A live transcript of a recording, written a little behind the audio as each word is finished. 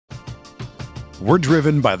We're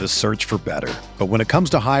driven by the search for better. But when it comes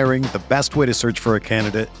to hiring, the best way to search for a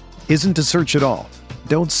candidate isn't to search at all.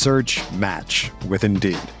 Don't search, match with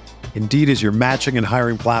Indeed. Indeed is your matching and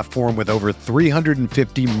hiring platform with over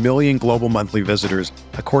 350 million global monthly visitors,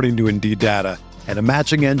 according to Indeed data, and a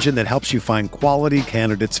matching engine that helps you find quality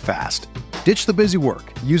candidates fast. Ditch the busy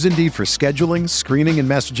work. Use Indeed for scheduling, screening, and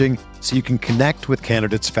messaging so you can connect with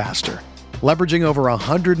candidates faster. Leveraging over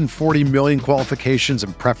 140 million qualifications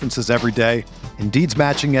and preferences every day, Indeed's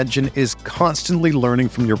matching engine is constantly learning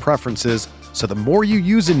from your preferences, so the more you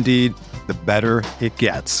use Indeed, the better it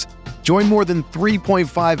gets. Join more than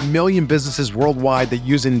 3.5 million businesses worldwide that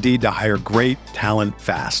use Indeed to hire great talent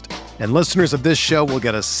fast. And listeners of this show will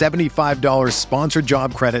get a $75 sponsored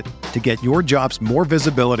job credit to get your jobs more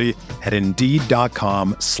visibility at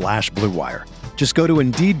Indeed.com/Blue Wire. Just go to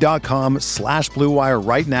Indeed.com/Blue Wire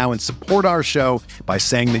right now and support our show by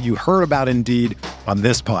saying that you heard about Indeed on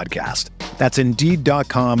this podcast. That's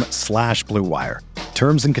Indeed.com/Blue Wire.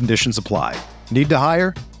 Terms and conditions apply. Need to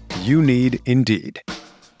hire? You need Indeed.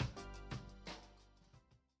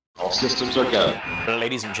 All systems are go.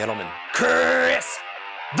 Ladies and gentlemen, Chris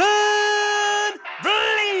Van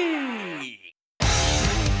Vliet!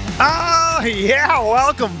 Oh, yeah.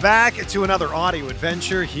 Welcome back to another audio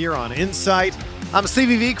adventure here on Insight. I'm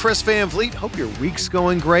CVV, Chris Van Vliet. Hope your week's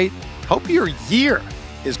going great. Hope your year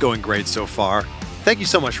is going great so far. Thank you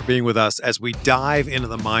so much for being with us as we dive into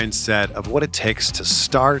the mindset of what it takes to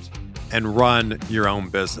start and run your own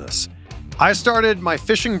business. I started my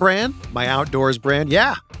fishing brand, my outdoors brand.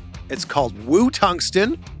 Yeah, it's called Woo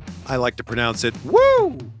Tungsten. I like to pronounce it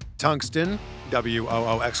Woo Tungsten,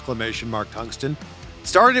 WOO exclamation mark Tungsten.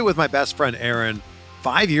 Started it with my best friend Aaron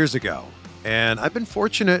 5 years ago. And I've been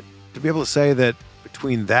fortunate to be able to say that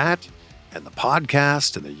between that and the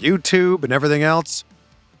podcast and the YouTube and everything else,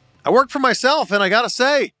 I work for myself. And I got to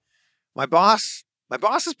say, my boss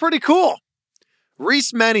is pretty cool.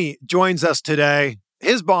 Reese Meny joins us today.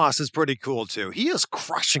 His boss is pretty cool too. He is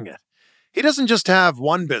crushing it. He doesn't just have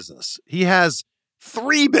one business. He has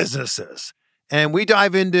 3 businesses. And we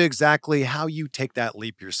dive into exactly how you take that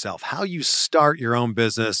leap yourself, how you start your own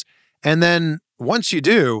business. And then once you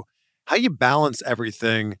do, how you balance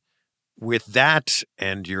everything with that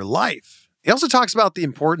and your life. He also talks about the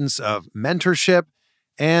importance of mentorship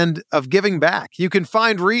and of giving back. You can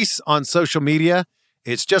find Reese on social media.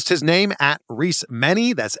 It's just his name, at Reese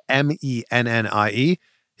Meny. That's Mennie.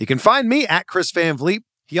 You can find me at Chris Van Vliet.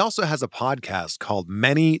 He also has a podcast called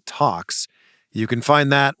Meny Talks. You can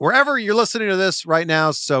find that wherever you're listening to this right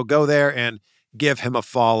now. So go there and give him a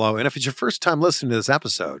follow. And if it's your first time listening to this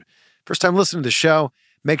episode, first time listening to the show,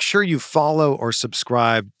 make sure you follow or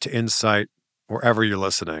subscribe to Insight wherever you're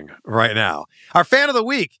listening right now. Our fan of the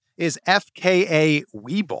week is FKA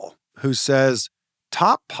Weeble, who says,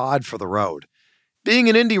 top pod for the road. Being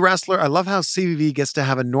an indie wrestler, I love how CVV gets to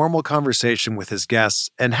have a normal conversation with his guests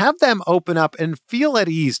and have them open up and feel at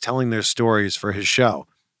ease telling their stories for his show.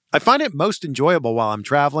 I find it most enjoyable while I'm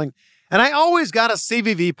traveling, and I always got a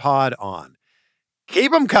CVV pod on.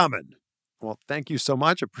 Keep them coming. Well, thank you so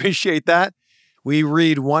much. Appreciate that. We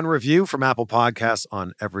read one review from Apple Podcasts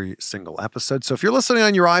on every single episode. So if you're listening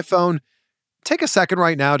on your iPhone, take a second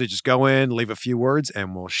right now to just go in, leave a few words,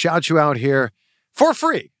 and we'll shout you out here for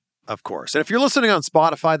free, of course. And if you're listening on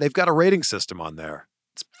Spotify, they've got a rating system on there.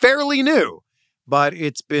 It's fairly new, but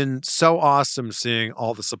it's been so awesome seeing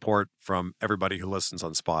all the support from everybody who listens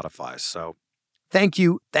on Spotify. So thank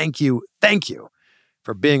you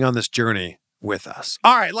for being on this journey with us.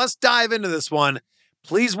 All right, let's dive into this one.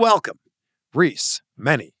 Please welcome Reese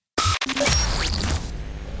Meny.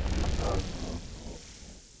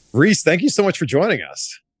 Reese, thank you so much for joining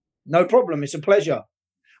us. No problem. It's a pleasure.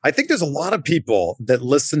 I think there's a lot of people that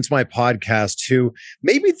listen to my podcast who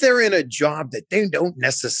maybe they're in a job that they don't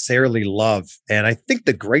necessarily love. And I think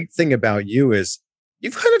the great thing about you is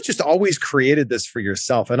you've kind of just always created this for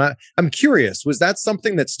yourself. And I'm curious, was that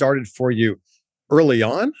something that started for you early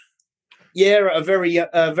on? Yeah, at a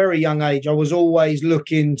very young age, I was always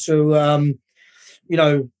looking to,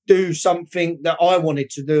 do something that I wanted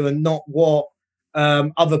to do and not what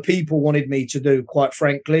other people wanted me to do, quite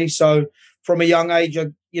frankly. So from a young age, I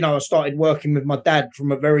started working with my dad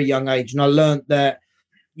from a very young age, and I learned that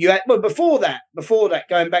before that,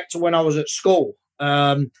 going back to when I was at school,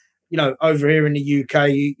 over here in the UK,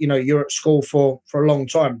 you're at school for a long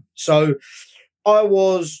time. So I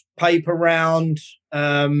was paper round,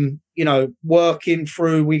 working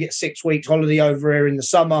through, we get 6 weeks holiday over here in the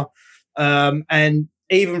summer. And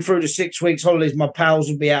even through the 6 weeks holidays, my pals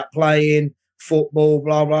would be out playing football,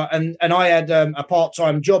 blah, blah. And I had a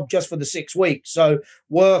part-time job just for the 6 weeks. So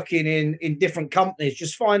working in different companies,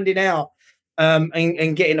 just finding out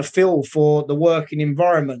and getting a feel for the working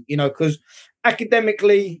environment, because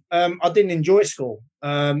academically, I didn't enjoy school.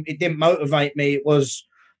 It didn't motivate me. It was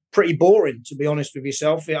pretty boring, to be honest with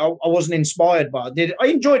yourself. I wasn't inspired by it. I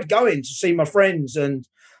enjoyed going to see my friends and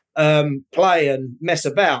play and mess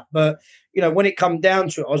about. But, when it come down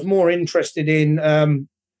to it, I was more interested in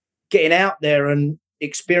getting out there and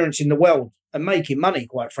experiencing the world and making money,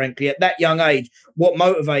 quite frankly. At that young age, what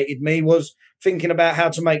motivated me was thinking about how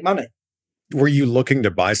to make money. Were you looking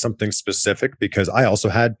to buy something specific? Because I also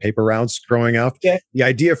had paper routes growing up. Yeah. The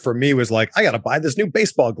idea for me was like, I got to buy this new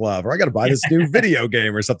baseball glove, or I got to buy this new video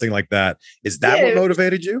game or something like that. Is that what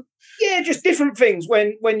motivated you? Yeah, just different things.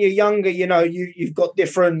 When you're younger, you've got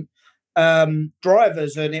different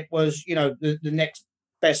drivers, and it was, the next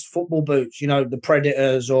best football boots, the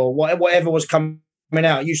Predators or whatever was coming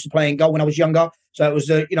out. I used to play in goal when I was younger. So it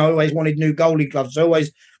was, I always wanted new goalie gloves. So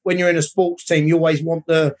always, when you're in a sports team, you always want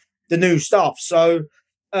the new stuff. So,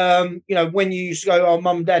 when you used to go, oh,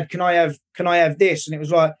 mum, dad, can I have this? And it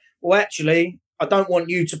was like, well, actually, I don't want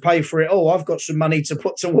you to pay for it all. I've got some money to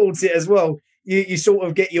put towards it as well. You sort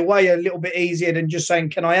of get your way a little bit easier than just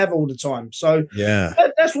saying, can I have all the time? So yeah,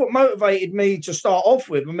 that's what motivated me to start off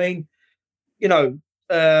with. I mean,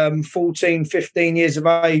 14, 15 years of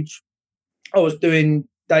age, I was doing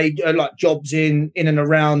jobs in and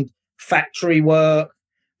around factory work,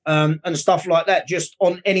 and stuff like that, just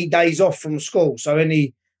on any days off from school. So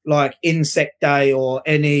any insect day or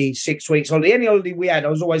any 6 weeks holiday, any holiday we had, I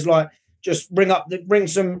was always like, just bring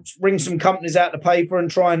some companies out the paper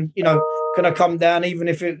and try and, can I come down, even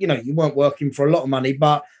if it, you weren't working for a lot of money,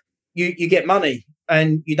 but you get money,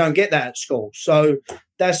 and you don't get that at school. So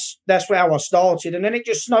that's how I started. And then it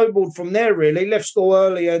just snowballed from there, really. Left school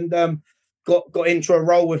early and got into a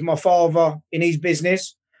role with my father in his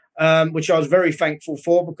business, which I was very thankful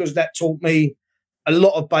for, because that taught me a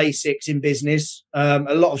lot of basics in business, a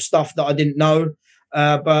lot of stuff that I didn't know,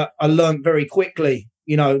 but I learned very quickly,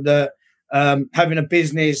 that having a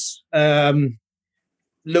business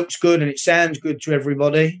looks good and it sounds good to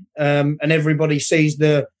everybody, and everybody sees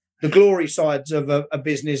the glory sides of a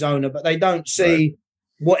business owner, but they don't see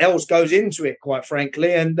what else goes into it, quite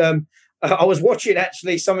frankly. And I was watching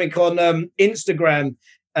actually something on Instagram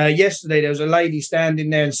yesterday. There was a lady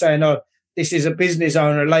standing there and saying, oh, this is a business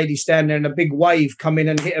owner, a lady standing there and a big wave come in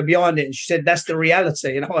and hit her behind it. And she said, that's the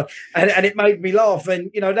reality. And it made me laugh.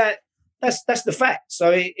 And, that's the fact.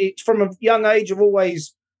 So it's from a young age, I've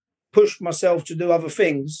always pushed myself to do other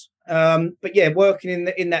things. But yeah, working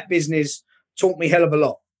in that business taught me a hell of a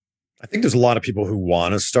lot. I think there's a lot of people who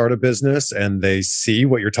want to start a business and they see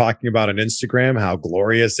what you're talking about on Instagram, how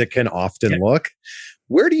glorious it can often look.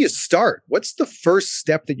 Where do you start? What's the first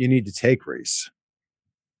step that you need to take, Reese?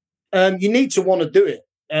 You need to want to do it.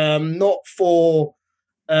 Not for,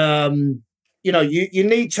 you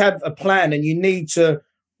need to have a plan, and you need to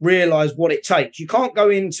realize what it takes. You can't go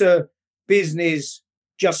into business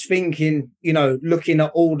just thinking, looking at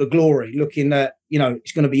all the glory, looking at,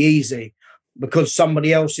 it's going to be easy because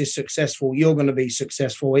somebody else is successful. You're going to be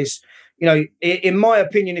successful. It's, in my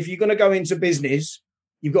opinion, if you're going to go into business,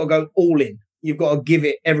 you've got to go all in. You've got to give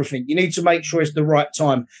it everything. You need to make sure it's the right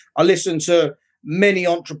time. I listen to many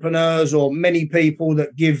entrepreneurs or many people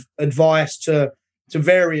that give advice to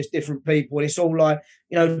various different people. And it's all like,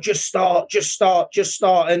 just start.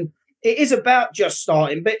 And it is about just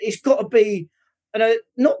starting, but it's got to be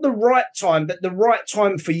not the right time, but the right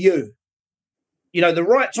time for you. The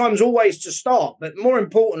right time is always to start, but more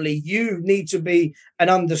importantly, you need to be and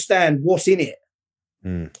understand what's in it.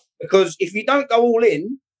 Because if you don't go all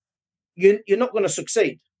in, you're not going to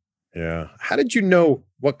succeed. Yeah. How did you know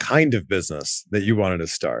what kind of business that you wanted to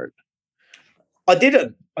start? I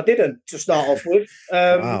didn't to start off with.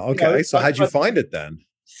 Wow. Okay. So how'd you find it then?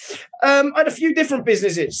 I had a few different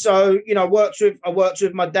businesses. So, I worked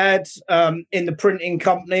with my dad in the printing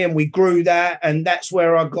company, and we grew that. And that's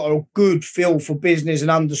where I got a good feel for business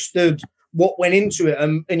and understood what went into it,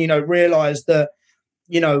 and realized that,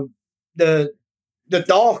 the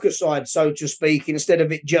darker side, so to speak, instead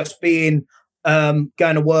of it just being going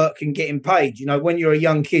to work and getting paid. When you're a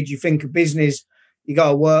young kid, you think of business, you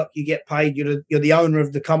go to work, you get paid, you're the owner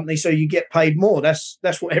of the company, so you get paid more. That's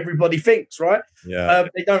what everybody thinks, right? Yeah.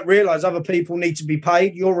 They don't realize other people need to be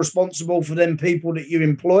paid. You're responsible for them people that you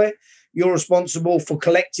employ. You're responsible for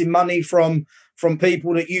collecting money from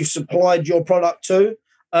people that you've supplied your product to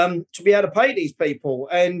be able to pay these people.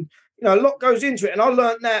 And, a lot goes into it. And I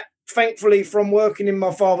learned that, thankfully, from working in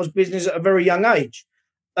my father's business at a very young age.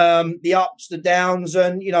 The ups, the downs,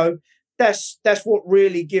 and, that's what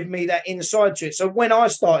really gave me that insight to it. So when I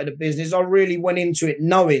started a business, I really went into it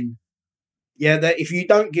knowing, that if you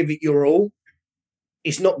don't give it your all,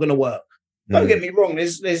 it's not going to work. Don't get me wrong.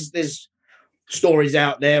 There's stories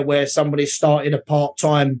out there where somebody started a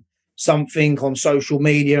part-time something on social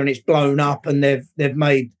media and it's blown up and they've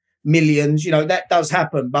made millions. You know, that does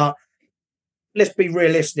happen. But let's be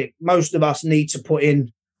realistic. Most of us need to put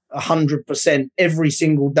in 100% every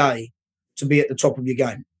single day to be at the top of your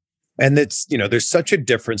game. And it's, you know, there's such a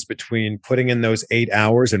difference between putting in those 8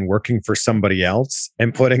 hours and working for somebody else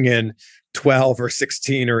and putting in 12 or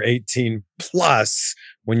 16 or 18 plus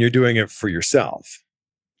when you're doing it for yourself.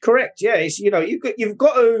 Correct. Yeah. It's, you know, you've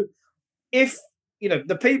got to, if, you know,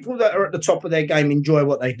 the people that are at the top of their game enjoy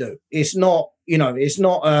what they do. It's not, you know, it's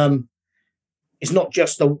not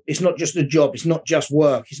just a job. It's not just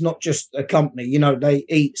work. It's not just a company. You know, they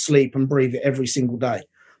eat, sleep and breathe it every single day.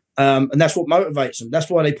 And that's what motivates them. That's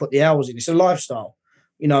why they put the hours in. It's a lifestyle.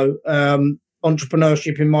 You know,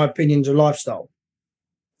 entrepreneurship, in my opinion, is a lifestyle.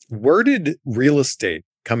 Where did real estate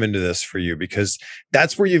come into this for you? Because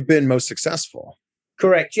that's where you've been most successful.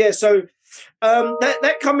 Correct. Yeah. So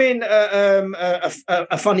that come in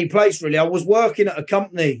a funny place, really. I was working at a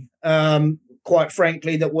company, quite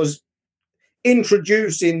frankly, that was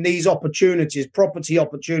introducing these opportunities, property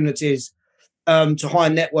opportunities, to high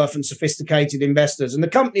net worth and sophisticated investors. And the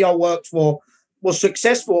company I worked for was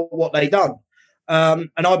successful at what they done. And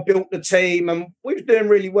I built the team and we were doing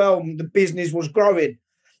really well and the business was growing.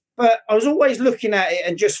 But I was always looking at it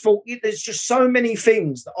and just thought, there's just so many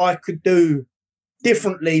things that I could do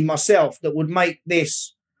differently myself that would make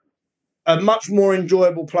this a much more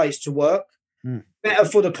enjoyable place to work, better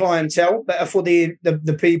for the clientele, better for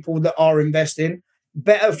the people that are investing,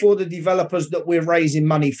 better for the developers that we're raising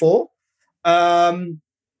money for. And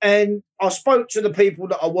I spoke to the people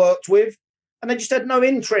that I worked with and they just had no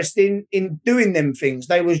interest in doing them things.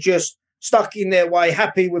 They was just stuck in their way,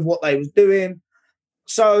 happy with what they was doing.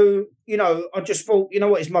 So, you know, I just thought, you know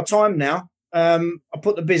what, it's my time now. I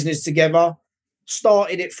put the business together,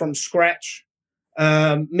 started it from scratch,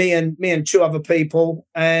 me and two other people,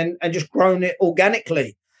 and just grown it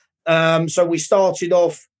organically. So we started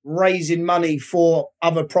off raising money for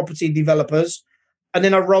other property developers. And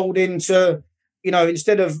then I rolled into, you know,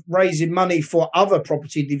 instead of raising money for other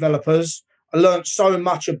property developers, I learned so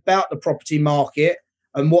much about the property market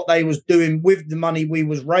and what they was doing with the money we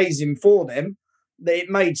was raising for them that it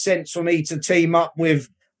made sense for me to team up with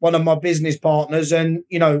one of my business partners and,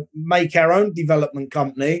 you know, make our own development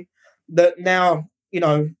company that now, you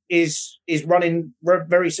know, is running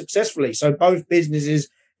very successfully. So both businesses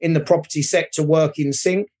in the property sector work in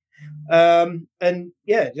sync. And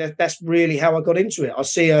yeah, that's really how I got into it. I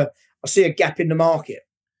see a gap in the market.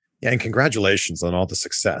 Yeah, and congratulations on all the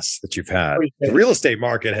success that you've had. The real estate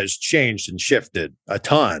market has changed and shifted a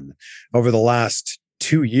ton over the last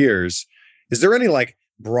 2 years. Is there any like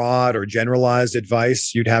broad or generalized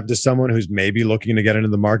advice you'd have to someone who's maybe looking to get into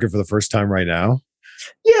the market for the first time right now?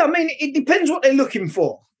 Yeah, I mean, it depends what they're looking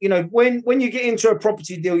for. You know, when you get into a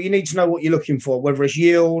property deal, you need to know what you're looking for, whether it's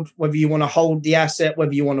yield, whether you want to hold the asset,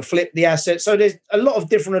 whether you want to flip the asset. So there's a lot of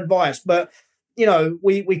different advice, but, you know,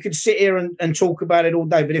 we could sit here and talk about it all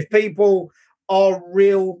day. But if people are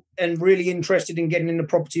real and really interested in getting in the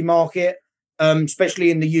property market, especially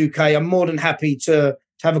in the UK, I'm more than happy to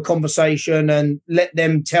have a conversation and let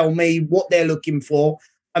them tell me what they're looking for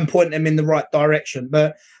and point them in the right direction.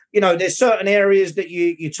 But, you know, there's certain areas that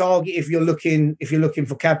you target if you're looking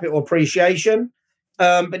for capital appreciation.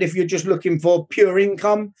 But if you're just looking for pure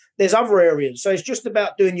income, there's other areas. So it's just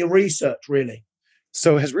about doing your research, really.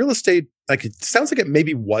 So has real estate, like, it sounds like it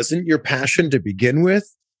maybe wasn't your passion to begin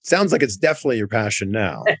with. Sounds like it's definitely your passion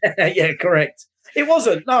now. Yeah, correct. It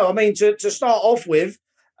wasn't. No, I mean, to start off with,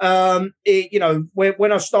 you know,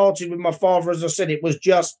 when I started with my father, as I said, it was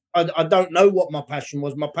just, I don't know what my passion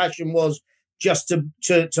was. My passion was just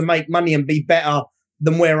to make money and be better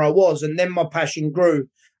than where I was. And then my passion grew.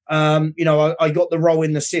 You know, I got the role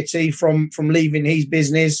in the city from leaving his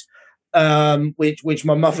business, which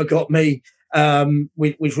my mother got me,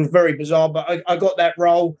 which was very bizarre, but I got that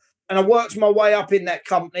role and I worked my way up in that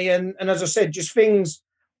company. And as I said, just things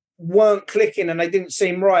weren't clicking and they didn't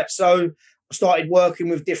seem right. So I started working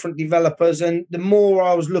with different developers, and the more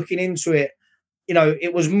I was looking into it, you know,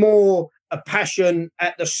 it was more a passion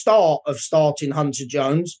at the start of starting Hunter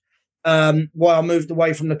Jones. Why I moved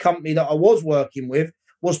away from the company that I was working with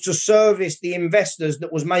was to service the investors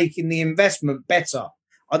that was making the investment better.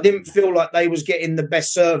 I didn't feel like they was getting the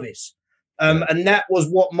best service. And that was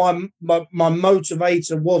what my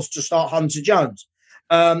motivator was to start Hunter Jones.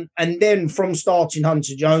 And then from starting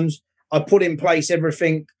Hunter Jones, I put in place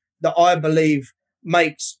everything that I believe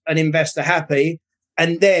makes an investor happy.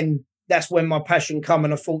 And then that's when my passion come,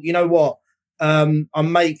 and I thought, you know what?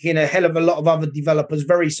 I'm making a hell of a lot of other developers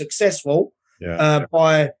very successful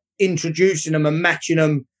by introducing them and matching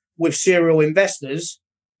them with serial investors.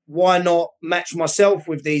 Why not match myself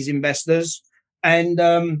with these investors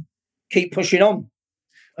and keep pushing on?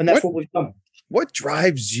 And that's what we've done. What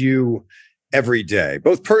drives you every day,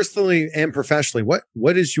 both personally and professionally?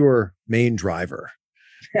 What is your main driver?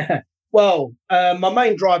 Well, my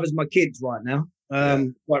main driver is my kids right now.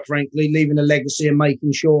 Quite frankly, leaving a legacy and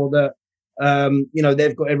making sure that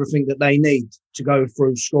they've got everything that they need to go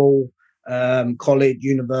through school, college,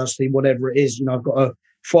 university, whatever it is. I've got a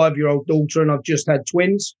 5-year-old daughter, and I've just had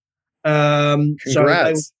twins.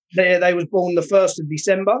 Congrats. So they was born the 1st of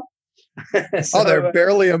December. So, they're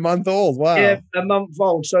barely a month old. Wow. Yeah, a month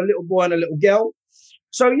old. So a little boy and a little girl.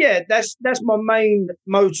 So yeah, that's my main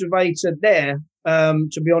motivator there.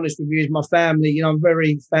 To be honest with you, is my family. I'm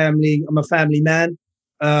I'm a family man.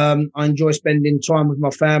 I enjoy spending time with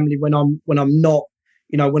my family when I'm not,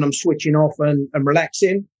 when I'm switching off and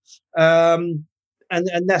relaxing. And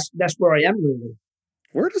that's where I am really.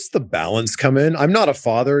 Where does the balance come in? I'm not a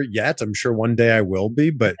father yet. I'm sure one day I will be,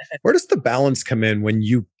 but where does the balance come in when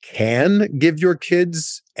you can give your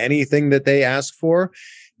kids anything that they ask for,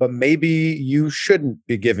 but maybe you shouldn't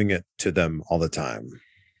be giving it to them all the time?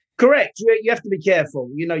 Correct. You have to be careful.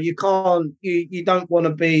 You can't, you don't want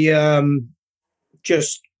to be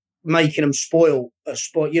just making them spoil,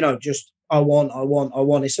 just I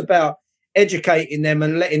want. It's about educating them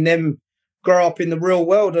and letting them grow up in the real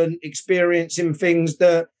world and experiencing things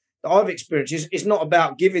that I've experienced. It's not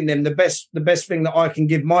about giving them the best thing that I can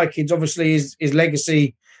give my kids. Obviously, is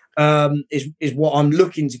legacy is what I'm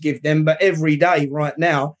looking to give them. But every day, right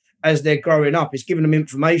now, as they're growing up, it's giving them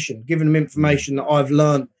information that I've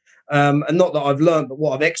learned, and not that I've learned, but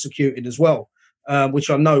what I've executed as well, which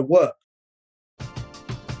I know work.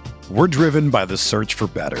 We're driven by the search for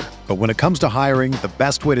better, but when it comes to hiring, the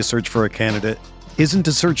best way to search for a candidate isn't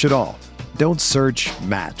to search at all. Don't search,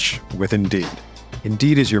 match with Indeed.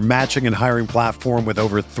 Indeed is your matching and hiring platform with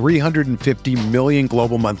over 350 million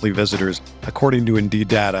global monthly visitors, according to Indeed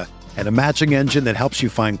data, and a matching engine that helps you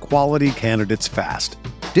find quality candidates fast.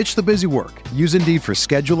 Ditch the busy work. Use Indeed for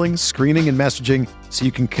scheduling, screening, and messaging so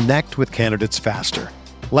you can connect with candidates faster.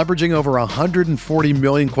 Leveraging over 140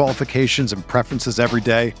 million qualifications and preferences every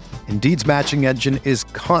day, Indeed's matching engine is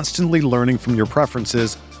constantly learning from your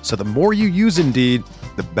preferences, so the more you use Indeed,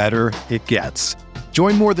 the better it gets.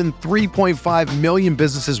 Join more than 3.5 million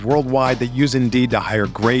businesses worldwide that use Indeed to hire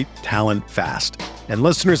great talent fast. And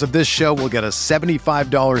listeners of this show will get a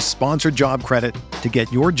 $75 sponsored job credit to get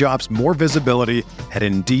your jobs more visibility at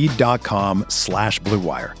Indeed.com/Blue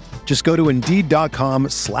Wire. Just go to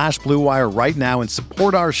Indeed.com/Blue Wire right now and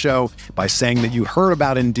support our show by saying that you heard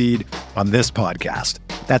about Indeed on this podcast.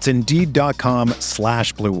 That's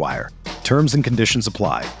Indeed.com/Blue Wire. Terms and conditions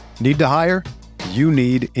apply. Need to hire? You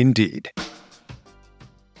need Indeed.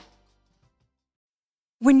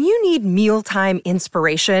 When you need mealtime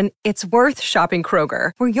inspiration, it's worth shopping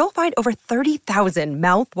Kroger, where you'll find over 30,000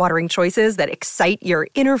 mouth-watering choices that excite your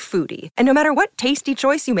inner foodie. And no matter what tasty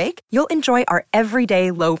choice you make, you'll enjoy our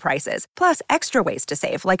everyday low prices, plus extra ways to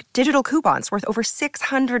save, like digital coupons worth over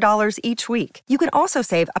 $600 each week. You can also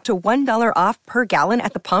save up to $1 off per gallon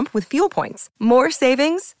at the pump with fuel points. More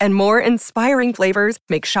savings and more inspiring flavors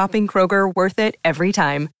make shopping Kroger worth it every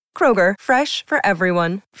time. Kroger, fresh for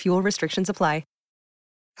everyone. Fuel restrictions apply.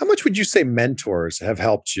 How much would you say mentors have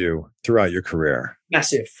helped you throughout your career?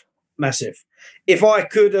 Massive. If I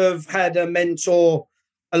could have had a mentor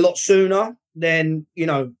a lot sooner, then,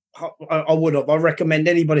 I would have. I recommend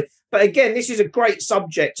anybody. But again, this is a great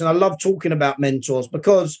subject, and I love talking about mentors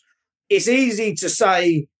because it's easy to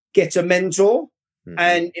say, get a mentor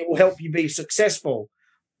and it will help you be successful.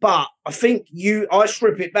 But I think I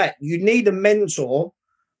strip it back. You need a mentor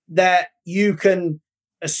that you can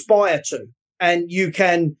aspire to. And you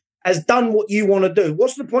has done what you want to do.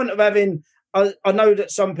 What's the point of having, I know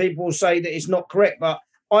that some people say that it's not correct, but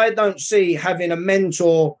I don't see having a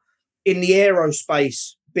mentor in the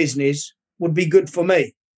aerospace business would be good for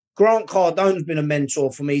me. Grant Cardone's been a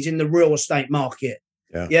mentor for me. He's in the real estate market.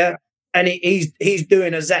 Yeah. And he's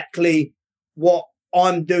doing exactly what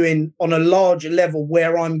I'm doing on a larger level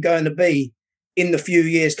where I'm going to be in the few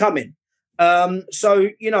years coming. So,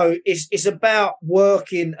 it's about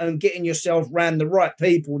working and getting yourself around the right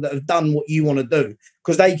people that have done what you want to do,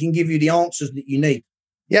 because they can give you the answers that you need.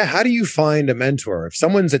 Yeah. How do you find a mentor? If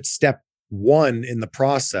someone's at step one in the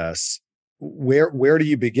process, where do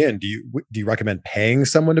you begin? Do you recommend paying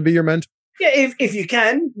someone to be your mentor? Yeah, if you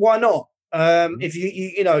can, why not? If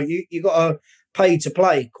you got to pay to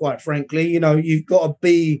play, quite frankly, you've got to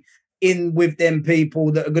be in with them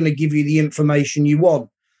people that are going to give you the information you want.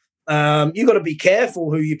 You've got to be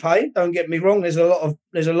careful who you pay. Don't get me wrong. There's a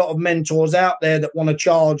lot of mentors out there that want to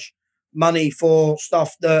charge money for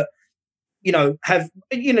stuff that,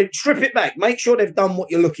 strip it back. Make sure they've done what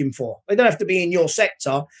you're looking for. They don't have to be in your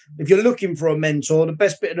sector. If you're looking for a mentor, the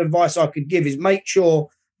best bit of advice I could give is make sure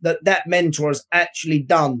that mentor has actually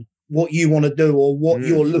done what you want to do or what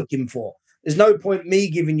you're looking for. There's no point me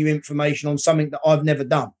giving you information on something that I've never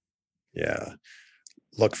done. Yeah.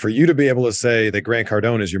 Look, for you to be able to say that Grant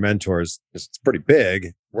Cardone is your mentor it's pretty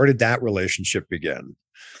big. Where did that relationship begin?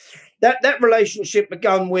 That relationship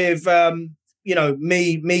began with,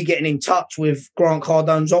 me getting in touch with Grant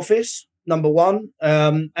Cardone's office, number one,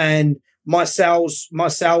 and my sales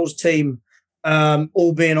team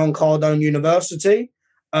all being on Cardone University.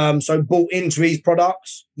 So bought into his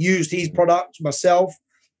products, used his products myself,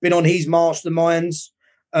 been on his masterminds,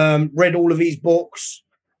 read all of his books,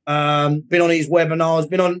 been on his webinars,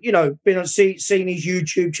 seen his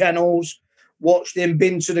YouTube channels, watched him,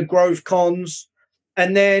 been to the Growth Cons.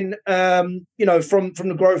 And then, from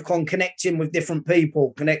the Growth Con, connecting with different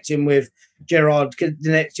people, connecting with Gerard,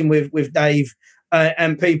 connecting with Dave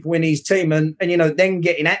and people in his team and then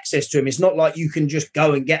getting access to him. It's not like you can just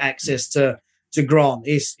go and get access to Grant.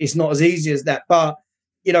 It's not as easy as that. But,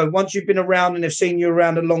 once you've been around and they've seen you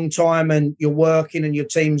around a long time and you're working and your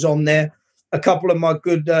team's on there, a couple of my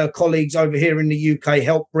good colleagues over here in the UK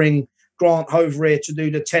helped bring Grant over here to do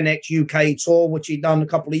the 10X UK tour, which he'd done a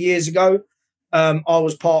couple of years ago. I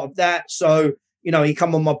was part of that. So, he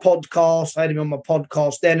come on my podcast. I had him on my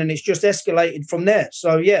podcast then, and it's just escalated from there.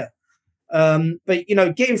 So, yeah. But,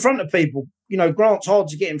 get in front of people. Grant's hard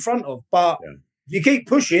to get in front of. But if you keep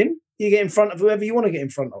pushing, you get in front of whoever you want to get in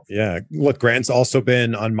front of. Yeah. Look, Grant's also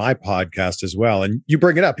been on my podcast as well. And you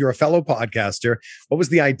bring it up. You're a fellow podcaster. What was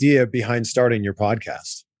the idea behind starting your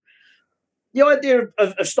podcast? The idea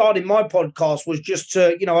of starting my podcast was just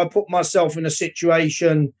to, I put myself in a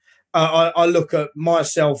situation. I look at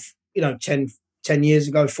myself, 10 years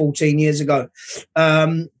ago, 14 years ago.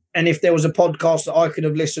 And if there was a podcast that I could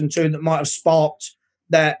have listened to that might have sparked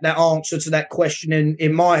that answer to that question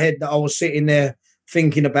in my head that I was sitting there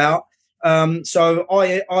thinking about. So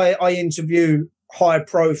I interview high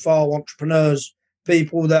profile entrepreneurs,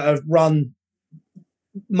 people that have run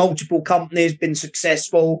multiple companies, been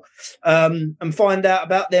successful, and find out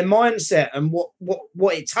about their mindset and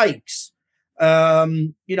what it takes.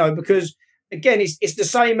 Because again, it's the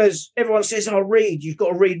same as everyone says, read. You've got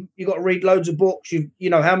to read loads of books.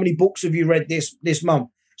 How many books have you read this month?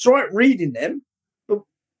 It's all right reading them, but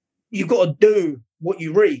you've got to do what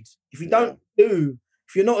you read. If you're not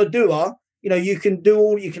a doer, you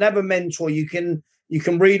can have a mentor, you can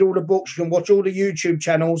read all the books, you can watch all the YouTube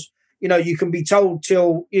channels, you can be told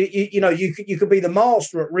till, you could be the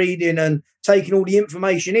master at reading and taking all the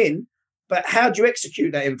information in, but how do you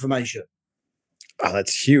execute that information? Oh,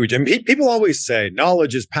 that's huge. And people always say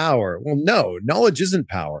knowledge is power. Well, no, knowledge isn't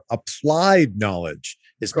power. Applied knowledge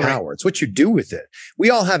is power. It's what you do with it.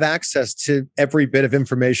 We all have access to every bit of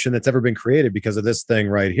information that's ever been created because of this thing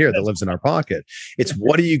right here that lives in our pocket. It's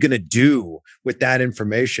what are you going to do with that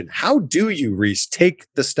information? How do you, Reese, take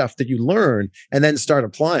the stuff that you learn and then start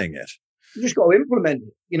applying it? You just got to implement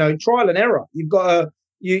it. Trial and error. You've got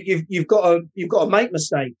to make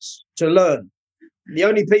mistakes to learn. The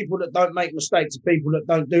only people that don't make mistakes are people that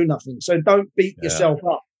don't do nothing. So don't beat yourself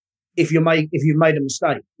up if you've made a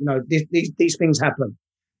mistake. These things happen.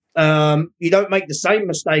 You don't make the same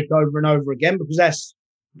mistake over and over again because that's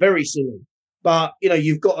very silly. But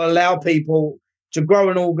you've got to allow people to grow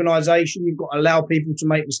an organization. You've got to allow people to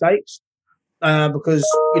make mistakes because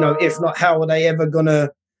if not, how are they ever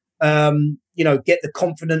gonna get the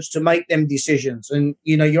confidence to make them decisions? And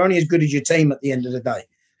you're only as good as your team at the end of the day.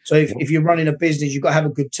 So if you're running a business, you've got to have a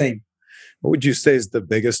good team. What would you say is the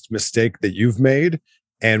biggest mistake that you've made?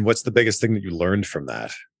 And what's the biggest thing that you learned from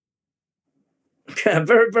that?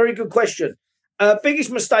 Very, very good question. Biggest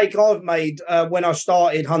mistake I've made when I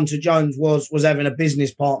started Hunter Jones was having a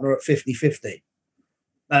business partner at 50-50.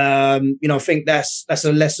 I think that's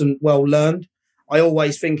a lesson well learned. I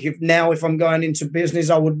always think if I'm going into business,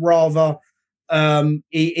 I would rather,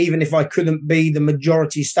 even if I couldn't be the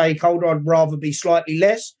majority stakeholder, I'd rather be slightly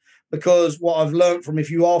less, because what I've learned from, if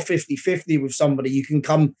you are 50-50 with somebody, you can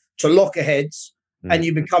come to lockerheads and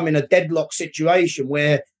you become in a deadlock situation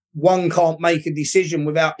where one can't make a decision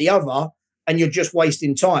without the other and you're just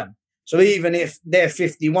wasting time. So even if they're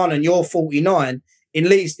 51 and you're 49, at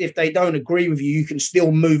least if they don't agree with you, you can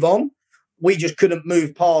still move on. We just couldn't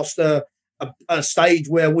move past a stage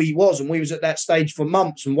where we was, and we was at that stage for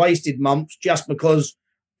months and wasted months just because,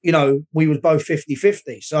 we was both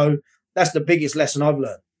 50-50. So that's the biggest lesson I've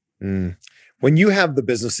learned. Mm. When you have the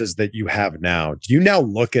businesses that you have now, do you now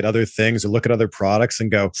look at other things or look at other products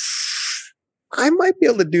and go, I might be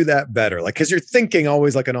able to do that better? Like, because you're thinking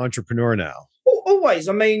always like an entrepreneur now. Always.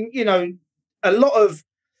 I mean, you know, a lot of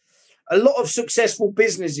successful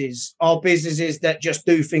businesses are businesses that just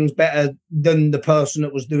do things better than the person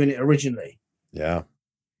that was doing it originally. Yeah.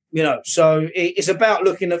 You know, so it's about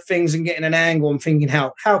looking at things and getting an angle and thinking,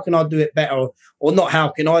 how can I do it better? Or not how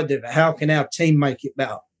can I do it? How can our team make it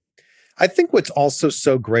better? I think what's also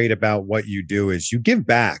so great about what you do is you give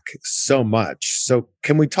back so much. So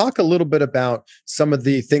can we talk a little bit about some of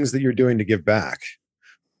the things that you're doing to give back?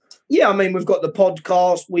 Yeah, I mean, we've got the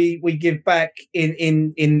podcast. We give back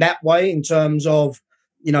in that way, in terms of,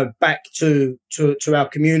 you know, back to our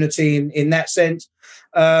community in that sense.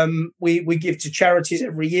 We give to charities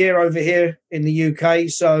every year over here in the UK.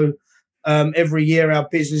 So every year our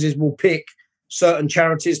businesses will pick certain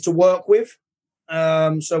charities to work with.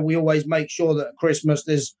 So we always make sure that at Christmas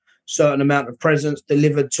there's a certain amount of presents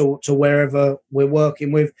delivered to wherever we're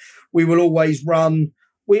working with. We will always run.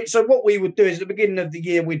 So what we would do is at the beginning of the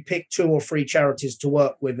year, we'd pick 2 or 3 charities to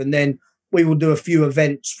work with, and then we will do a few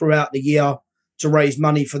events throughout the year to raise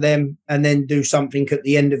money for them, and then do something at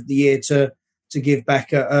the end of the year to give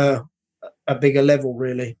back at a bigger level,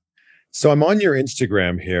 really. So I'm on your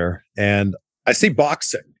Instagram here and I see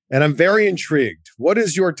boxing and I'm very intrigued. What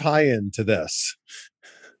is your tie-in to this?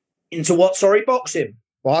 Into what? Sorry, boxing.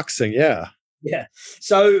 Boxing, yeah. Yeah.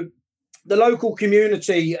 So the local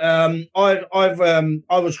community, I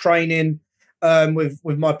was training with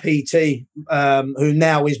my PT, who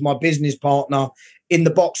now is my business partner, in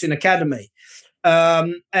the boxing academy.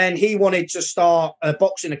 And he wanted to start a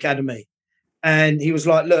boxing academy. And he was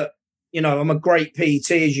like, look, you know, I'm a great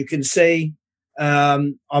PT, as you can see.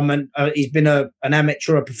 He's been an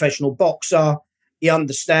amateur, a professional boxer. He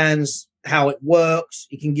understands how it works.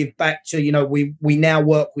 He can give back to, you know, we now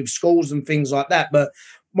work with schools and things like that. But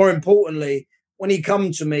more importantly, when he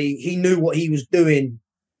come to me, he knew what he was doing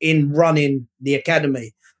in running the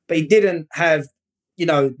academy, but he didn't have, you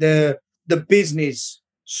know, the business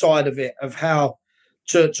side of it, of how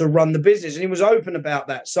to run the business. And he was open about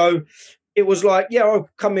that. So it was like, yeah, I'll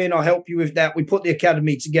come in, I'll help you with that. We put the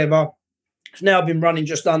academy together. It's now been running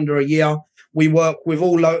just under a year. We work with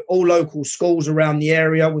all local schools around the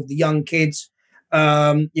area with the young kids,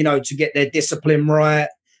 you know, to get their discipline right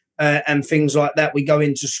and things like that. We go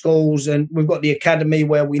into schools, and we've got the academy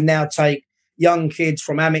where we now take young kids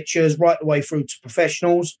from amateurs right the way through to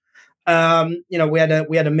professionals. You know, we had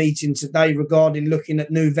a meeting today regarding looking at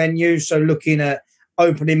new venues, so looking at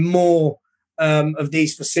opening more of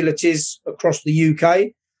these facilities across the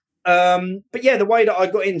UK. But yeah, the way that I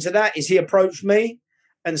got into that is he approached me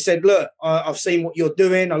and said, look, I've seen what you're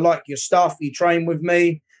doing. I like your stuff. You train with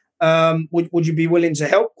me. Would you be willing to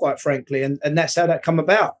help, quite frankly? And that's how that come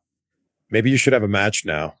about. Maybe you should have a match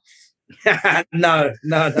now. No.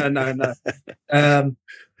 No,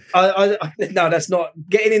 that's not,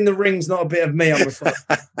 getting in the ring's not a bit of me, I'm afraid.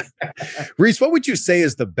 Reese, what would you say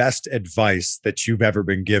is the best advice that you've ever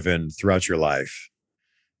been given throughout your life?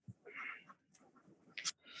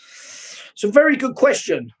 It's a very good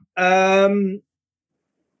question. And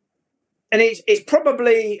it's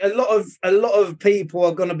probably a lot of people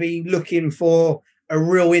are going to be looking for a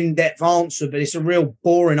real in-depth answer, but it's a real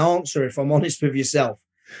boring answer, if I'm honest with yourself.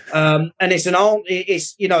 And it's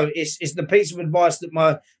the piece of advice that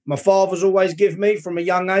my father's always give me from a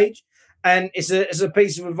young age, and it's a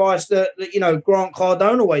piece of advice that you know Grant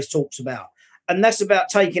Cardone always talks about, and that's about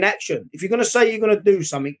taking action. If you're going to say you're going to do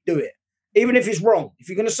something, do it, even if it's wrong. If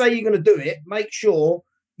you're going to say you're going to do it, make sure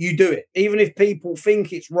you do it, even if people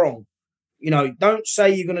think it's wrong. You know, don't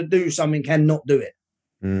say you're going to do something and not do it.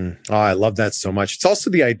 Oh, I love that so much. It's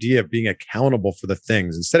also the idea of being accountable for the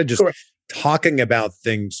things instead of just talking about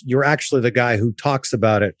things. You're actually the guy who talks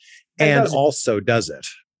about it and also does it.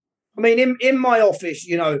 I mean, in my office,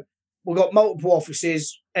 you know, we've got multiple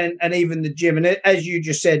offices and even the gym. And as you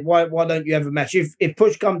just said, why don't you have a match? If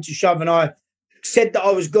push comes to shove and I said that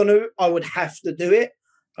I was going to, I would have to do it.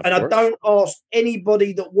 And I don't ask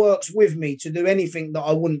anybody that works with me to do anything that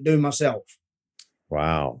I wouldn't do myself.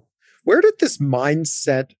 Wow. Where did this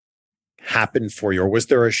mindset happen for you? Or was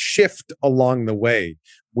there a shift along the way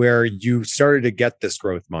where you started to get this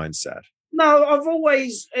growth mindset? No, I've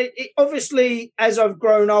always, obviously, as I've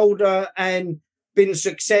grown older and been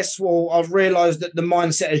successful, I've realized that the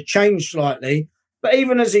mindset has changed slightly. But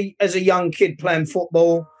even as a young kid playing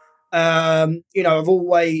football, you know, I've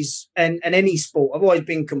always, and any sport, I've always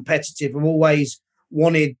been competitive. I've always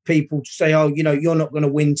wanted people to say, oh, you know, you're not going to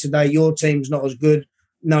win today. Your team's not as good.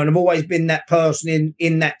 and I've always been that person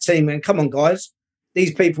in that team. And come on, guys,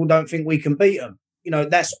 these people don't think we can beat them.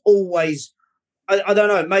 That's always, I don't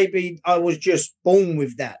know, maybe I was just born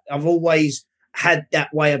with that. I've always had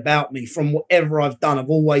that way about me from whatever I've done. I've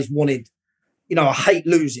always wanted, I hate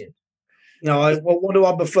losing. What do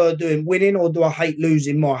I prefer doing, winning, or do I hate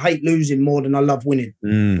losing more? I hate losing more than I love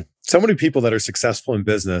winning. So many people that are successful in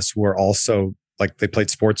business were also like they played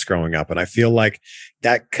sports growing up. And I feel like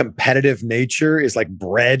that competitive nature is like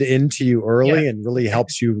bred into you early and really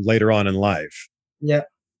helps you later on in life. Yeah.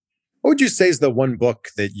 What would you say is the one book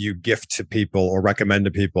that you gift to people or recommend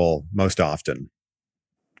to people most often?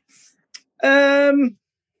 There's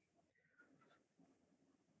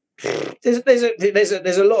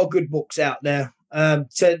a lot of good books out there. The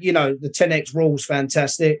 10X rule is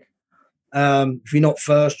fantastic. If you're not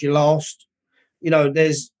first, you're last.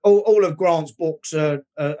 There's all of Grant's books are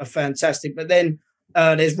fantastic. But then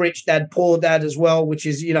there's Rich Dad, Poor Dad as well, which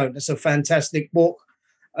is, that's a fantastic book.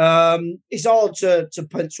 It's hard to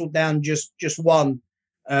pencil down just one,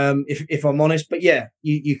 if I'm honest. But yeah,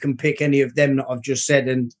 you can pick any of them that I've just said,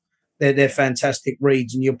 and they're fantastic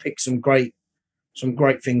reads, and you'll pick some great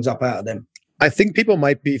things up out of them. I think people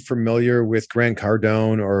might be familiar with Grant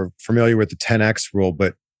Cardone or familiar with the 10X rule,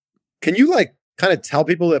 but can you kind of tell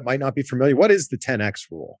people that might not be familiar, what is the 10X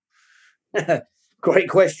rule? Great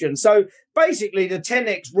question. So basically the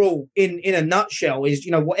 10X rule in a nutshell is,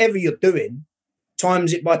 whatever you're doing,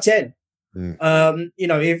 times it by 10.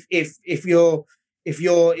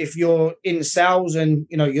 If you're in sales and,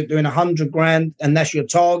 you're doing 100 grand and that's your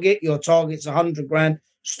target's 100 grand,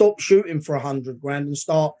 stop shooting for 100 grand and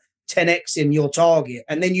start 10X in your target.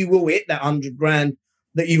 And then you will hit that 100 grand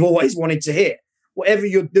that you've always wanted to hit. Whatever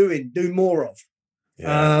you're doing, do more of.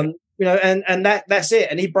 Yeah. And that's it.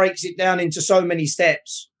 And he breaks it down into so many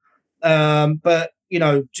steps. But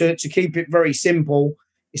to keep it very simple,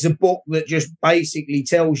 it's a book that just basically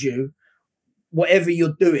tells you whatever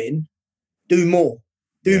you're doing, do more.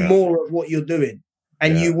 Do more of what you're doing,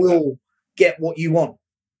 and you will get what you want.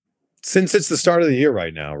 Since it's the start of the year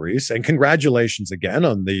right now, Reese, and congratulations again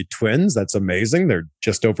on the twins. That's amazing. They're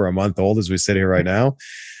just over a month old as we sit here right now.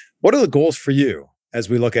 What are the goals for you as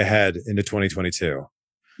we look ahead into 2022?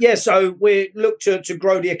 Yeah, so we look to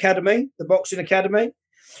grow the academy, the boxing academy.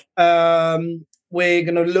 We're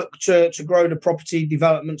going to look to grow the property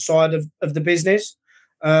development side of the business.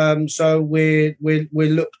 So we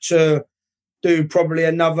look to do probably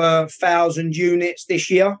another 1,000 units this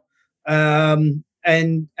year. And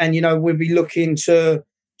we'll be looking to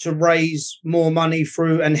raise more money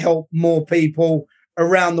through and help more people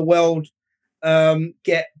around the world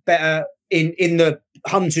get better in the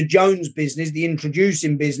Hunter Jones business, the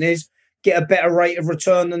introducing business, get a better rate of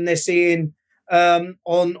return than they're seeing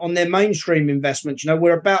on their mainstream investments.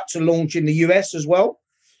 We're about to launch in the US as well.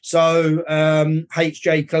 So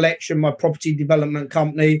HJ Collection, my property development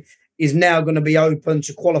company, is now going to be open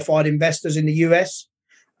to qualified investors in the US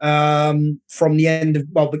from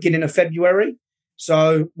the beginning of February.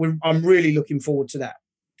 So I'm really looking forward to that.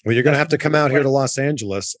 Well, you're going to have to come out here to Los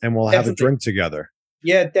Angeles and we'll have a drink together.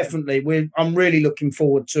 Yeah, definitely. I'm really looking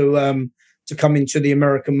forward to coming to the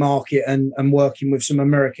American market and working with some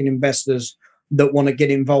American investors that want to get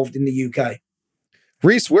involved in the UK.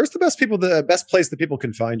 Reese, where's the best place that people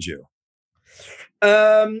can find you?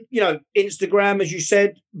 Instagram, as you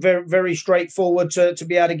said, very, very straightforward to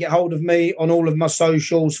be able to get hold of me on all of my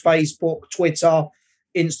socials, Facebook, Twitter,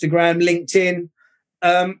 Instagram, LinkedIn,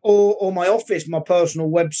 or my office. My personal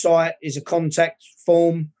website is a contact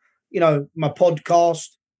form. My podcast,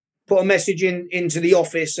 put a message into the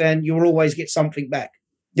office and you'll always get something back.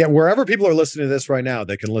 Yeah, wherever people are listening to this right now,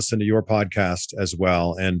 they can listen to your podcast as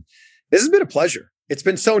well. And this has been a pleasure. It's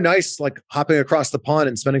been so nice, hopping across the pond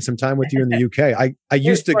and spending some time with you in the UK. I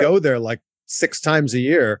used to go there 6 times a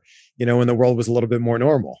year, when the world was a little bit more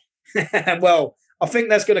normal. Well, I think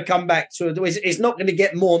that's going to come back to it. It's not going to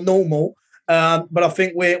get more normal, but I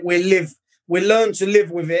think we learn to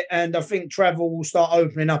live with it, and I think travel will start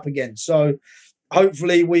opening up again. So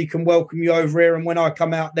hopefully we can welcome you over here, and when I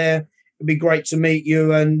come out there, it'd be great to meet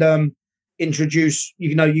you and introduce,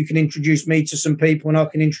 you can introduce me to some people and I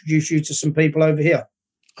can introduce you to some people over here.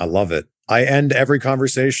 I love it. I end every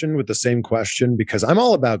conversation with the same question because I'm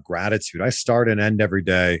all about gratitude. I start and end every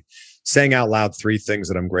day saying out loud 3 things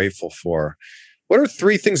that I'm grateful for. What are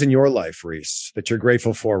 3 things in your life, Reese, that you're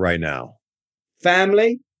grateful for right now?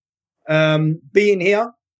 Family, being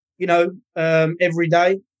here, every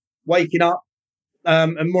day, waking up,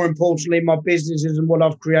 and more importantly, my businesses and what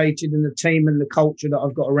I've created and the team and the culture that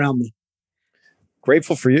I've got around me.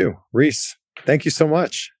 Grateful for you, Reese. Thank you so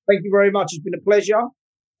much. Thank you very much. It's been a pleasure.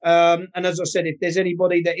 And as I said, if there's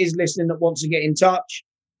anybody that is listening that wants to get in touch,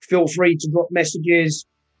 feel free to drop messages,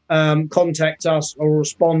 contact us, or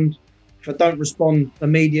respond. If I don't respond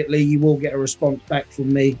immediately, you will get a response back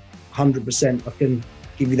from me. 100%. I can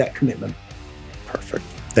give you that commitment. Perfect.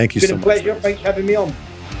 Thank you It's so been much. a pleasure. Thanks for having me on.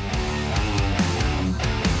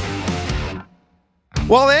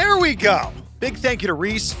 Well, there we go. Big thank you to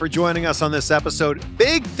Reese for joining us on this episode.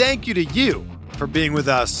 Big thank you to you for being with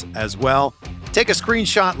us as well. Take a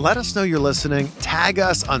screenshot, let us know you're listening, tag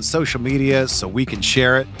us on social media so we can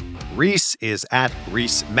share it. Reese is at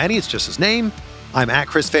Reese Many, it's just his name. I'm at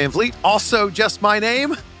Chris Van Vliet, also just my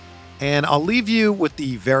name. And I'll leave you with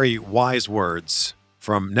the very wise words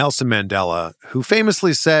from Nelson Mandela, who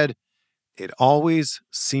famously said, "It always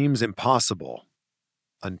seems impossible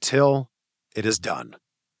until it is done."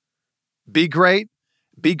 Be great.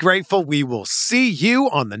 Be grateful. We will see you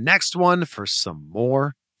on the next one for some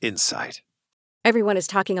more insight. Everyone is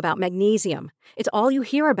talking about magnesium. It's all you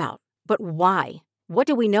hear about. But why? What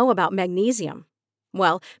do we know about magnesium?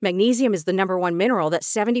 Well, magnesium is the number one mineral that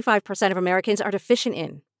 75% of Americans are deficient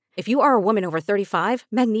in. If you are a woman over 35,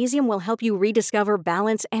 magnesium will help you rediscover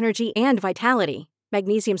balance, energy, and vitality.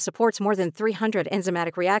 Magnesium supports more than 300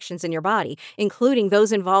 enzymatic reactions in your body, including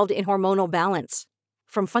those involved in hormonal balance.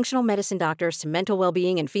 From functional medicine doctors to mental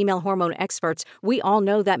well-being and female hormone experts, we all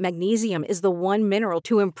know that magnesium is the one mineral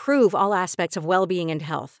to improve all aspects of well-being and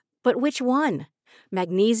health. But which one?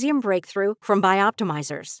 Magnesium Breakthrough from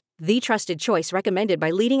Bioptimizers, the trusted choice recommended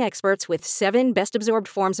by leading experts with 7 best-absorbed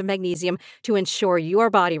forms of magnesium to ensure your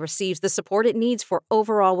body receives the support it needs for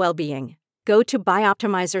overall well-being. Go to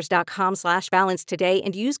bioptimizers.com/balance today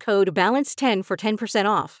and use code BALANCE10 for 10%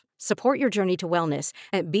 off. Support your journey to wellness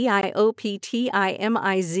at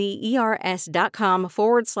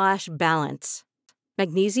bioptimizers.com/balance.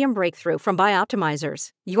 Magnesium Breakthrough from Bioptimizers,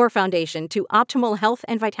 your foundation to optimal health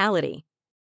and vitality.